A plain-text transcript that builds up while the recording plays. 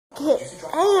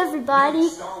Hey everybody,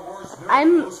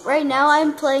 right now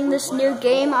I'm playing this new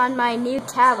game on my new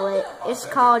tablet. It's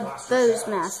called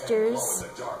Bowmasters.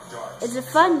 It's a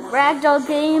fun ragdoll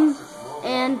game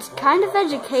and kind of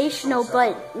educational,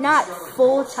 but not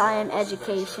full-time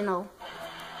educational.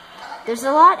 There's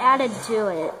a lot added to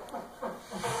it.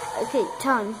 Okay,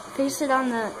 Ton, face it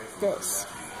on this.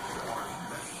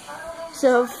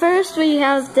 So first we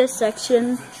have this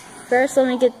section. First, let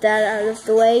me get that out of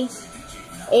the way.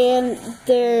 And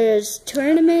there's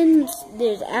tournaments,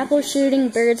 there's apple shooting,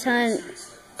 birds hunt,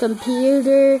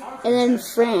 computer, and then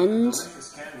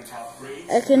friends.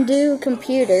 I can do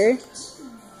computer,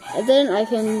 and then I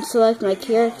can select my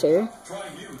character.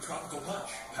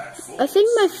 I think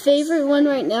my favorite one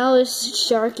right now is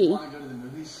Sharky.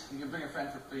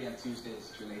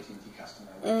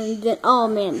 And then, oh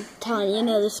man, Tony, you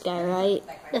know this guy, right?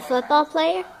 The football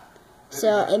player?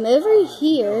 So I'm over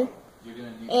here,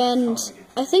 and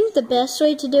I think the best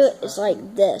way to do it is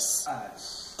like this.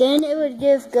 Then it would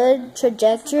give good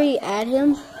trajectory at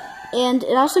him, and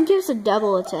it also gives a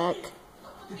double attack.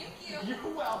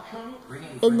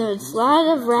 And there's a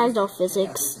lot of ragdoll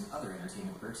physics.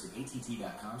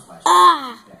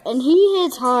 Ah! And he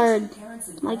hits hard,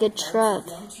 like a truck.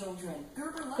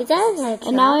 He does hit truck.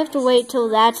 And now I have to wait till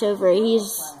that's over. He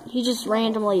just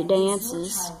randomly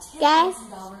dances. Guys,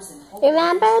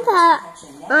 remember that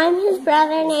I'm his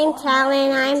brother named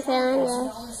Calvin and I'm feeling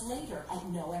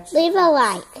this. Leave a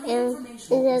like in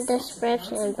the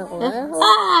description below.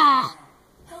 Ah!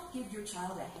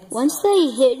 Once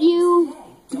they hit you,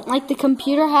 like the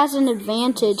computer has an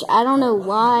advantage. I don't know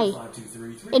why.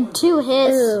 In 2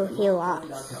 hits. Ooh, he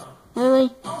lost.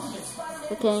 Really?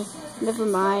 Okay, never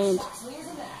mind.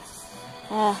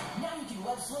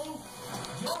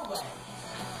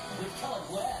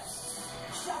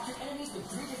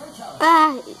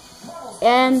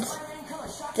 And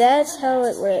that's how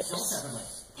it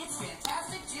works.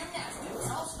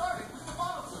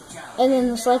 And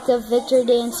then it's like a victory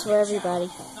dance for everybody.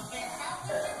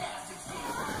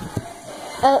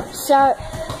 Oh,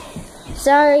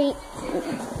 sorry,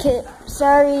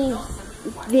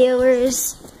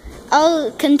 viewers.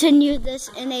 I'll continue this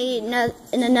in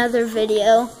another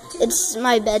video. It's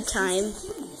my bedtime,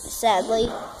 sadly.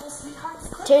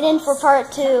 Tune in for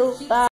part 2. Bye.